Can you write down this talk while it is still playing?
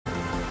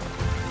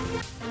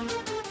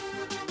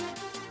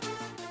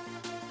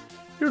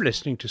You're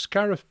listening to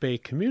Scariff Bay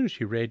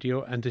Community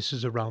Radio, and this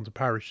is Around the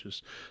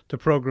Parishes, the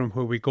programme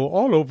where we go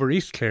all over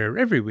East Clare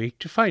every week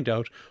to find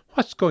out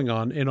what's going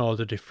on in all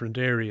the different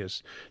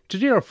areas.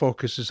 Today our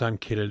focus is on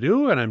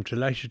Killaloe, and I'm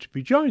delighted to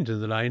be joined in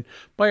the line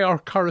by our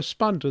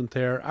correspondent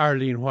there,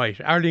 Arlene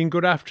White. Arlene,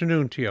 good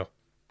afternoon to you.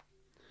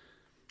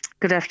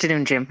 Good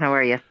afternoon, Jim. How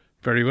are you?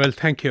 Very well,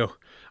 thank you.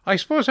 I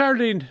suppose,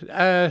 Arlene,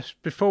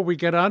 before we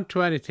get on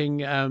to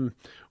anything,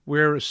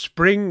 where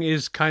spring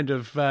is kind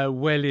of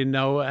well in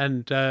now,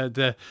 and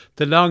the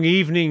long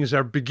evenings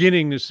are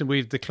beginning as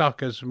the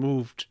clock has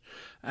moved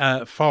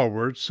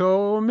forward.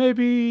 So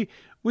maybe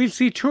we'll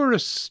see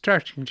tourists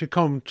starting to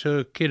come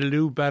to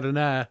Killaloe,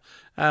 Ballina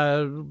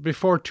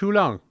before too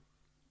long.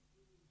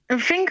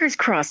 Fingers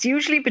crossed.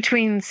 Usually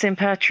between St.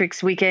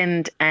 Patrick's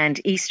weekend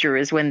and Easter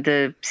is when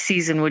the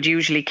season would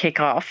usually kick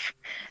off.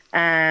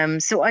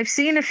 So I've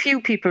seen a few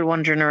people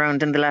wandering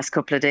around in the last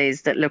couple of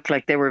days that look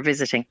like they were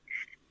visiting.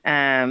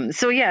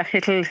 So yeah,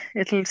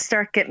 it'll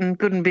start getting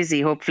good and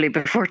busy hopefully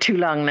before too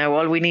long now.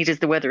 All we need is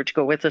the weather to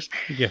go with it.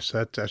 Yes,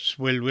 that's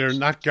well, we're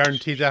not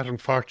guaranteed that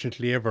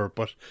unfortunately ever,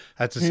 but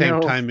at the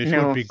same time it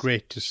would be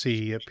great to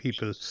see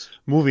people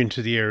moving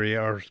to the area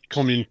or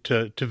coming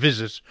to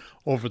visit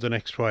over the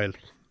next while.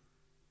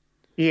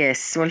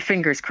 Yes, well,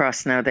 fingers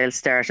crossed now they'll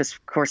start.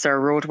 Of course, our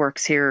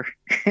roadworks here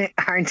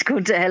aren't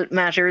going to help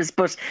matters,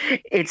 but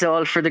it's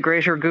all for the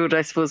greater good,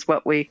 I suppose,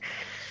 what we'll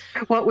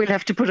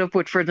have to put up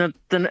with for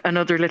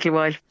another little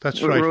while.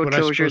 That's with right. Road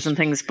closures and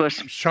things, but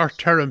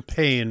short-term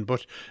pain.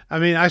 But I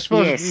mean, I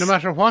suppose no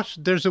matter what,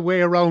 there's a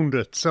way around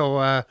it.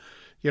 So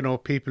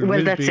people.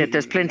 Well, that's it.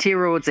 There's plenty of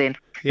roads in.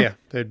 Yeah,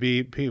 there'd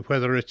be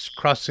whether it's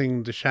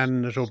crossing the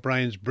Shannon at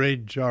O'Brien's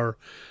Bridge or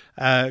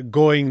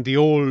going the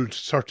old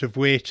sort of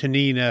way to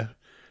Nina.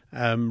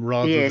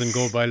 Rather than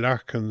go by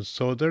Larkins.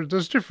 So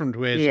there's different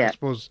ways, I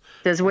suppose.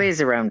 There's ways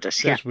around it,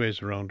 There's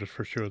ways around it,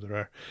 for sure there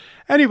are.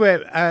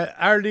 Anyway,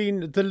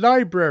 Arlene, the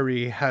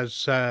library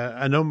has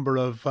a number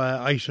of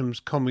items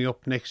coming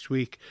up next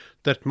week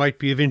that might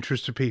be of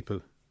interest to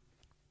people.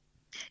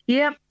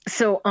 Yeah,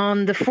 so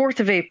on the 4th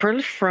of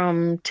April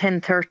from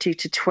 10:30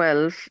 to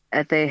 12,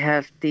 they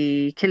have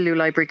the Killaloe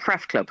Library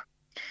Craft Club.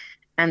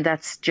 And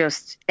that's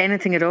just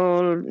anything at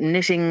all,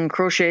 knitting,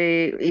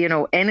 crochet,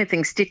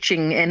 anything,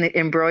 stitching,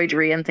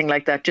 embroidery, anything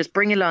like that. Just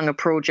bring along a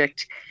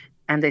project,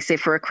 and they say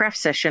for a craft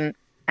session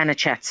and a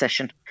chat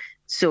session.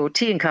 So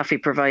tea and coffee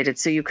provided,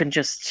 so you can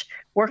just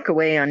work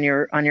away on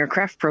your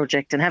craft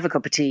project and have a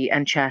cup of tea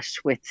and chat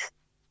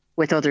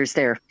with others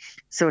there.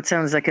 So it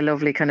sounds like a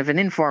lovely kind of an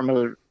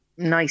informal,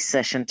 nice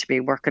session to be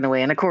working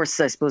away. And of course,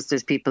 I suppose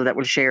there's people that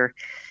will share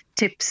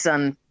tips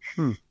on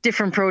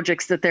different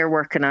projects that they're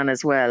working on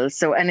as well.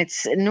 So, and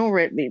it's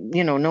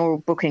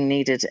no booking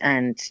needed,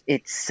 and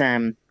it's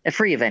a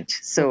free event.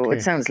 So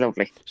It sounds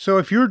lovely. So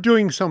if you're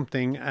doing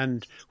something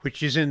and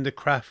which is in the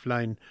craft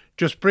line,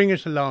 just bring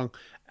it along,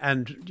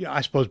 and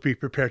I suppose be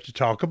prepared to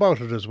talk about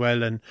it as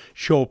well and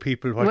show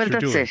people what you're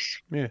doing. Well, that's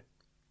it.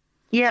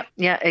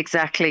 Yeah,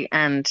 exactly.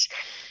 And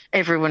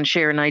everyone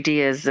sharing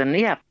ideas, and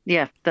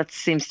that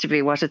seems to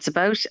be what it's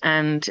about.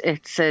 And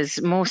it says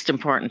most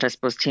important, I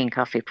suppose, tea and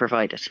coffee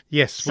provided.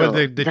 Yes, so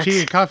well, the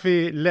tea and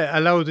coffee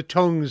allow the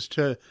tongues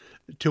to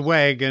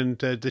wag and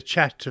the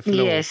chat to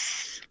flow.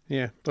 Yes,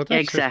 yeah, but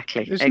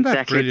exactly.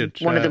 That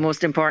brilliant? One of the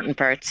most important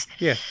parts.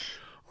 Yeah.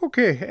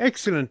 Okay,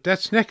 excellent.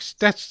 That's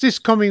this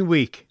coming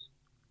week.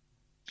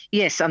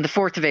 Yes, on the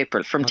 4th of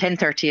April from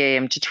 10:30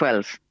 a.m. to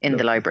 12 in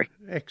the library.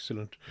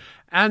 Excellent.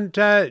 And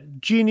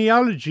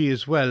genealogy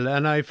as well.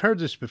 And I've heard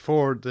this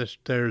before, that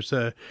there's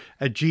a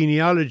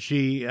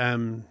genealogy,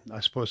 I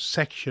suppose,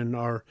 section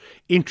or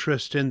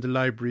interest in the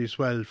library as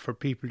well for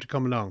people to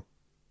come along.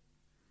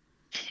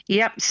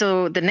 Yep.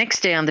 So the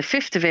next day on the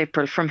 5th of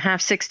April from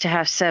 6:30 to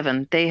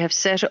 7:30, they have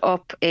set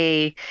up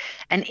an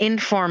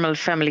informal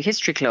family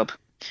history club.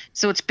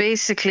 So it's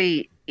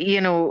basically,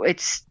 it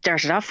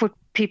started off with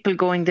people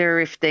going there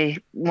if they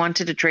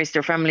wanted to trace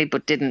their family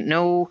but didn't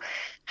know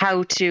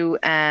how to.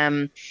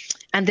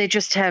 And they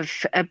just have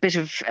a bit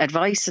of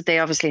advice that they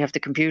obviously have the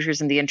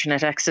computers and the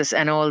internet access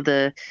and all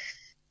the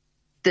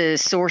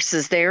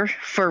sources there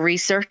for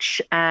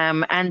research.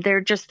 And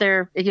they're just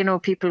there,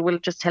 people will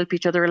just help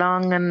each other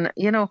along and,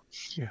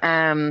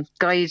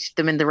 guide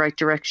them in the right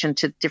direction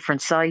to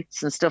different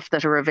sites and stuff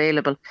that are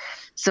available.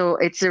 So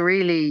it's a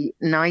really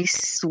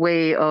nice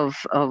way of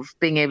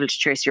being able to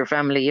trace your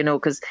family,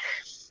 because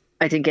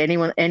I think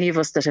any of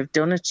us that have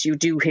done it, you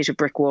do hit a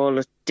brick wall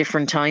at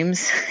different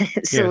times.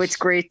 So It's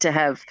great to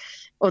have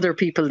other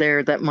people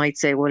there that might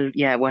say, well,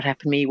 yeah, what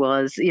happened to me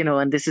was,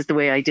 and this is the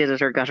way I did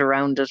it or got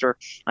around it, or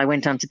I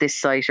went onto this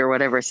site or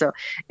whatever. So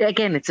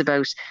again, it's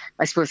about,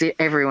 I suppose,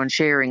 everyone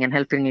sharing and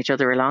helping each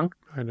other along.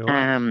 I know.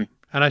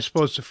 And I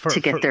suppose to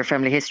get their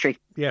family history.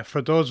 Yeah,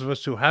 for those of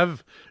us who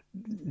have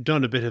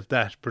done a bit of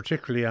that,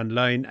 particularly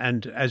online,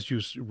 and as you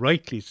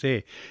rightly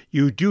say,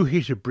 you do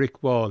hit a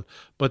brick wall,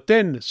 but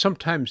then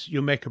sometimes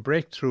you make a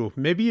breakthrough,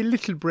 maybe a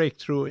little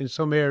breakthrough in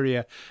some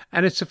area,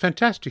 and it's a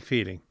fantastic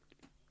feeling.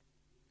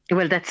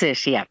 Well, that's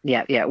it. Yeah,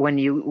 yeah, yeah. When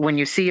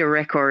you see a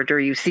record or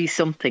you see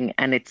something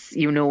and it's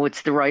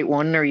it's the right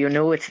one or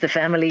it's the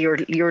family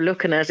you're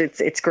looking at,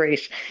 it's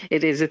great.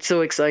 It is. It's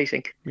so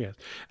exciting. Yes.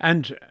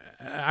 And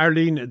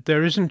Arlene,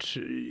 there isn't,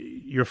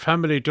 your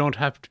family don't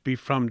have to be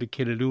from the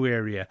Killaloe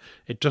area.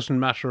 It doesn't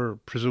matter,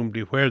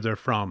 presumably, where they're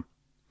from.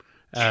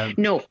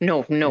 No,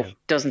 no, no. Yeah.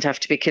 Doesn't have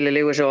to be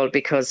Killaloe at all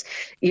because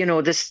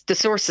the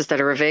sources that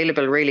are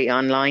available really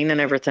online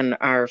and everything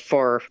are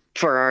for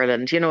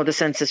Ireland. The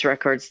census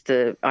records,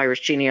 the Irish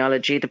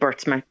genealogy, the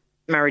births,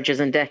 marriages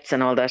and deaths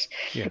and all that.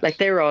 Yes. Like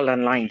they're all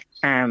online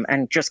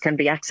and just can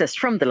be accessed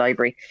from the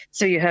library.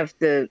 So you have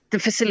the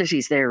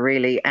facilities there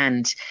really,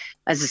 and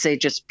as I say,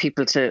 just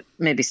people to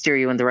maybe steer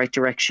you in the right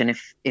direction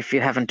if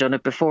you haven't done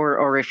it before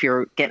or if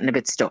you're getting a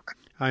bit stuck.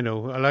 I know.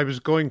 Well, I was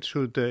going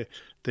through the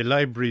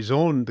library's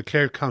own, the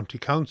Clare County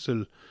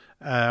Council,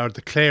 or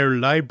the Clare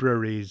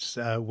Library's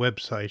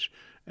website,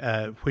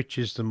 which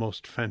is the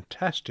most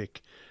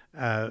fantastic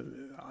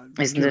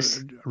Isn't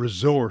it?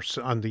 resource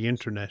on the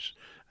internet.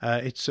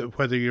 It's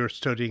whether you're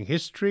studying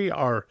history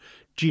or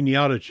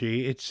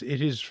genealogy, it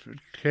is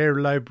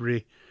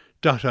clarelibrary.ie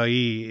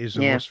is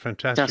the most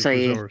fantastic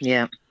 .ie, resource.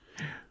 yeah.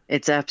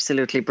 It's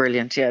absolutely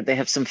brilliant. Yeah, they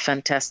have some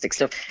fantastic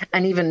stuff.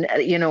 And even,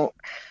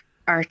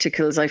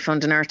 articles. I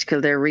found an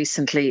article there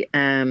recently,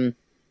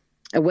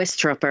 a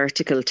Westrop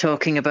article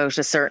talking about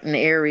a certain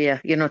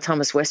area.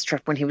 Thomas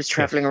Westrop, when he was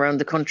traveling around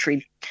the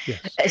country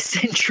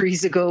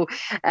centuries ago,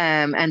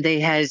 and they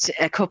had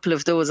a couple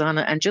of those on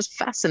it, and just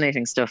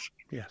fascinating stuff.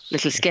 Yes,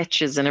 little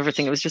sketches and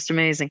everything. It was just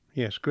amazing.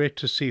 Yes, great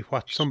to see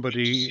what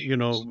somebody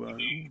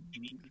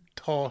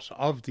thought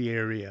of the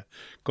area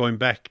going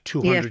back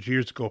 200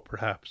 years ago,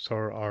 perhaps,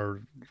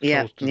 or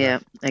close to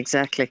that.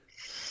 Exactly.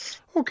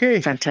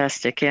 Okay,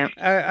 fantastic. Yeah,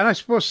 and I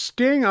suppose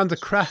staying on the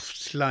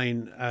crafts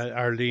line,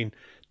 Arlene.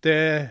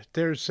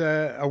 There's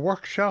a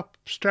workshop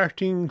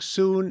starting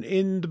soon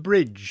in the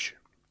Bridge.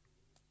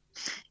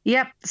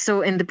 Yep.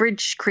 So in the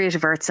Bridge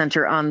Creative Arts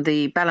Centre on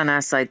the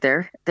Ballina side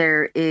there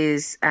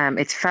is,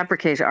 it's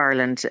Fabricate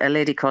Ireland, a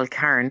lady called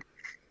Karen,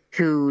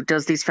 who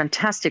does these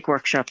fantastic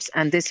workshops.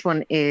 And this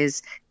one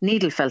is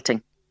needle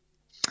felting.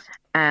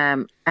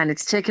 And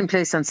it's taking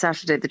place on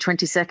Saturday, the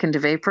 22nd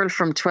of April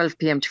from 12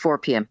 p.m. to 4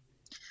 p.m.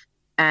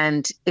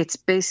 And it's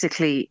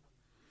basically...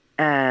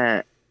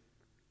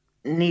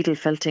 needle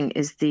felting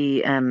is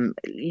the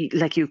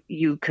like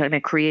you kind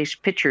of create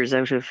pictures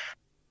out of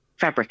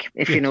fabric,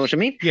 if you know what I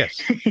mean. Yes.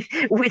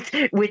 with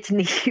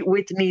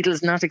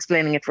needles, not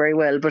explaining it very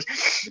well, but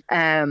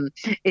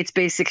it's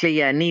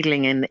basically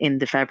needling in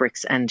the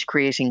fabrics and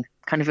creating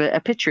kind of a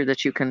picture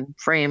that you can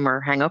frame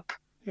or hang up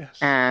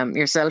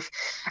yourself.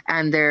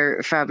 And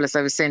they're fabulous.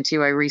 I was saying to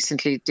you, I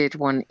recently did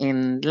one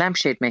in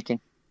lampshade making.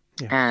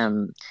 Yes.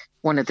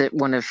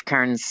 One of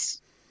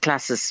Karen's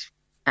classes.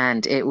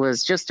 And it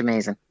was just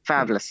amazing,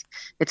 fabulous.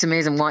 It's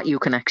amazing what you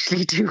can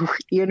actually do,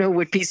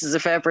 with pieces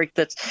of fabric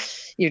that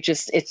you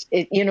just,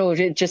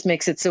 it just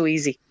makes it so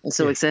easy and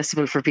so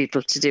accessible for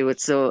people to do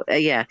it. So,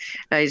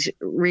 I'd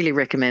really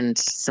recommend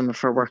some of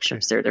her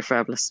workshops there. They're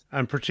fabulous.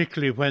 And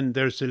particularly when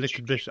there's a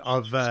little bit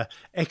of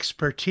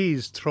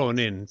expertise thrown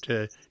in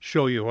to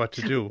show you what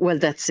to do. Well,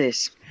 that's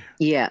it.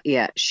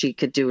 Yeah. She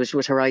could do it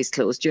with her eyes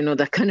closed.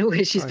 That kind of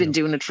way. She's been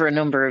doing it for a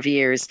number of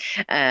years.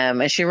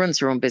 And she runs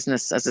her own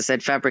business, as I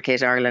said,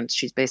 Fabricate Ireland.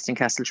 She's based in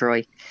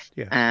Castletroy.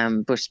 Yeah.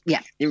 But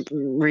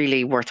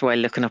really worthwhile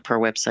looking up her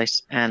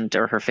website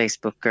or her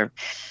Facebook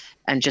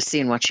and just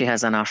seeing what she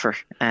has on offer.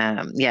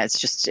 It's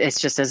just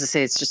as I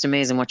say, it's just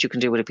amazing what you can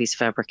do with a piece of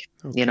fabric.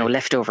 Okay.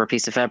 Leftover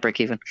piece of fabric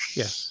even.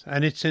 Yes,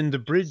 and it's in the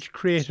Bridge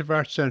Creative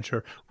Arts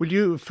Centre. Will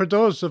you, for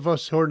those of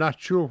us who are not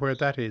sure where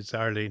that is,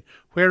 Arlene,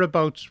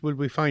 whereabouts will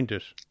we find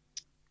it?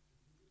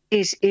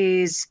 It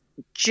is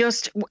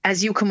just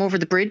as you come over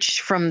the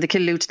bridge from the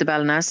Killaloe to the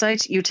Ballina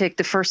side, you take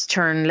the first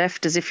turn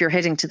left as if you're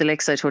heading to the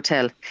Lakeside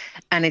Hotel,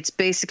 and it's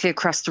basically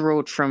across the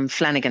road from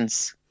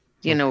Flanagan's.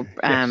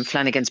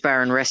 Flanagan's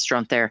Bar and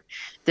Restaurant there.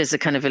 There's a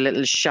kind of a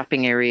little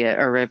shopping area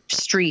or a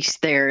street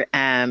there.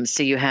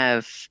 So you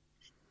have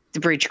the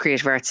Bridge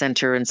Creative Arts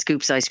Centre and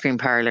Scoops Ice Cream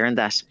Parlour and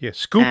that. Yes,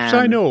 Scoops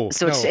I know.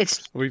 So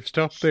it's we've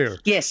stopped there.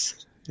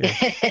 Yes.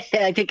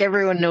 I think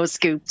everyone knows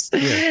Scoops.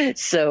 Yeah.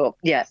 So,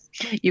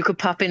 you could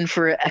pop in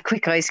for a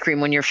quick ice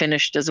cream when you're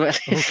finished as well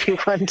if you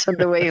want on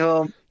the way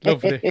home.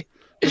 Lovely.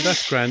 Well,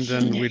 that's grand,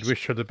 and we'd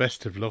wish her the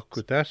best of luck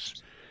with that.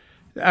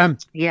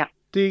 And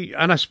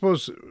I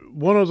suppose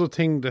one other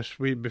thing that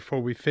before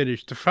we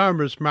finish, the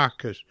farmers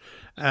market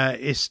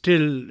is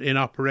still in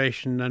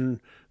operation and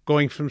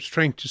going from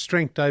strength to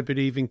strength, I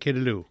believe, in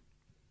Killaloe.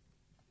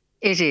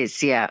 It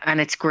is,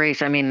 and it's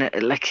great. I mean,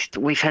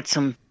 we've had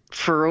some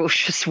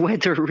ferocious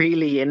weather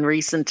really in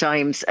recent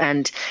times,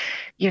 and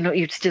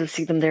you'd still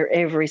see them there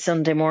every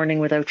Sunday morning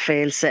without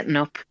fail, setting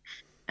up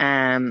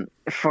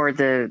for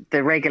the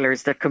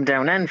regulars that come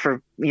down and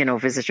for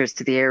visitors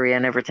to the area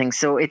and everything.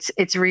 So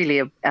it's really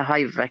a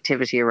hive of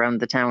activity around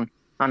the town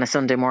on a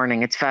Sunday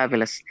morning. It's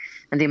fabulous,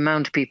 and the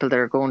amount of people that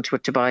are going to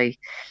it to buy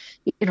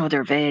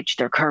their veg,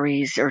 their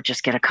curries, or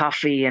just get a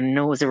coffee and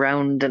nose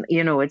around, and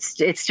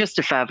it's just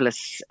a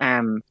fabulous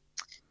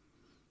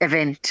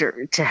event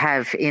to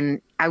have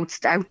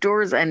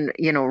outdoors, and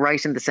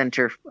right in the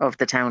center of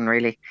the town,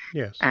 really.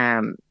 Yes.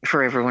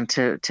 For everyone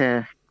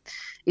to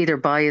either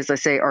buy, as I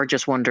say, or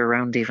just wander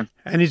around even.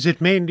 And is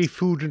it mainly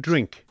food and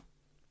drink?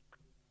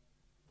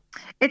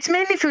 It's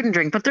mainly food and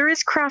drink, but there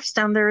is crafts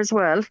down there as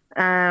well.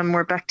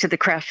 We're back to the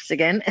crafts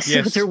again. So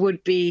Yes.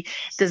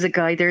 there's a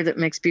guy there that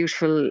makes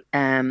beautiful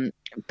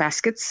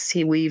baskets.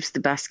 He weaves the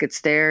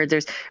baskets there.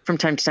 There's, from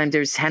time to time,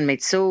 there's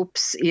handmade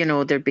soaps.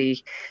 There'd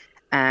be,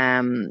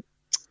 then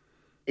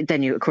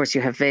you, of course,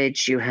 you have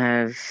veg, you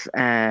have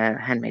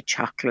handmade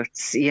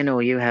chocolates.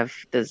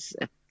 There's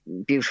a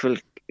beautiful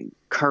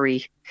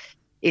curry,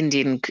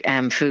 Indian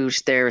food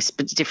there,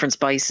 different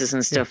spices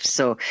and stuff. Yes.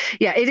 So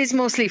yeah, it is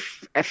mostly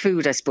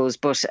food, I suppose,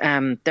 but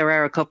there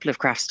are a couple of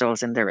craft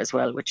stalls in there as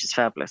well, which is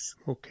fabulous.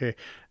 Okay.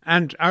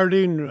 And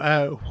Arlene,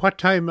 what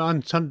time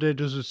on Sunday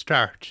does it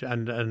start,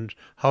 and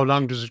how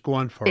long does it go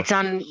on for? It's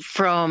on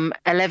from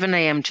 11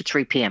 a.m. to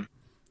 3 p.m.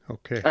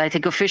 Okay. I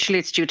think officially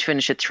it's due to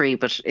finish at 3,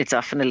 but it's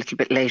often a little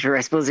bit later.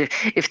 I suppose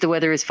if the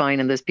weather is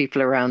fine and there's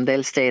people around,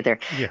 they'll stay there.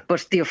 Yeah.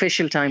 But the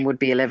official time would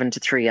be 11 to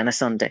 3 on a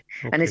Sunday.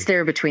 Okay. And it's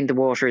there between the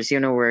waters,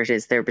 where it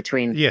is, there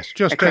between, Yes,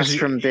 just across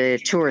from the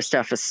tourist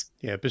office.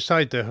 Yeah,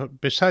 beside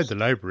the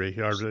library,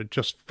 or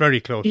just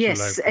very close to the library.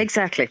 Yes,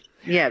 exactly.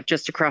 Yeah,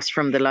 just across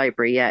from the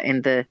library,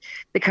 in the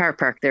car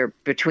park there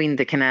between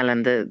the canal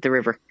and the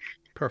river.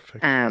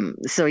 Perfect.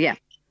 So yeah.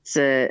 It's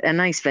a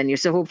nice venue.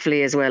 So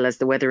hopefully, as well as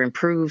the weather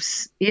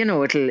improves,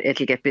 it'll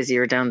get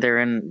busier down there,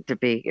 and there'll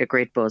be a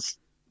great buzz.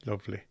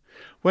 Lovely.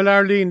 Well,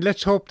 Arlene,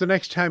 let's hope the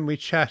next time we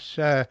chat,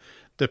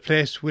 the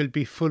place will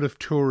be full of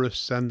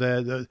tourists, and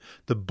the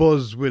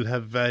buzz will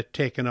have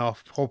taken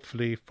off,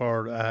 hopefully,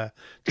 for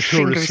the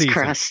tourist season. Fingers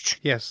crossed.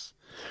 Yes.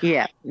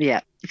 Yeah.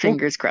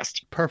 Fingers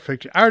crossed.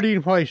 Perfect.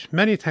 Arlene White,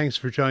 many thanks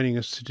for joining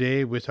us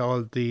today with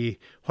all the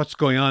what's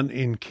going on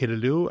in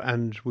Killaloe,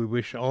 and we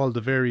wish all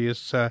the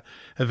various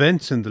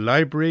events in the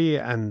library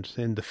and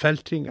in the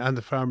felting and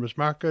the farmers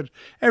market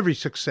every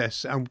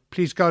success. And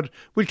please God,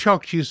 we'll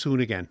talk to you soon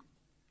again.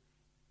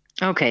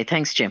 Okay,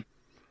 thanks, Jim.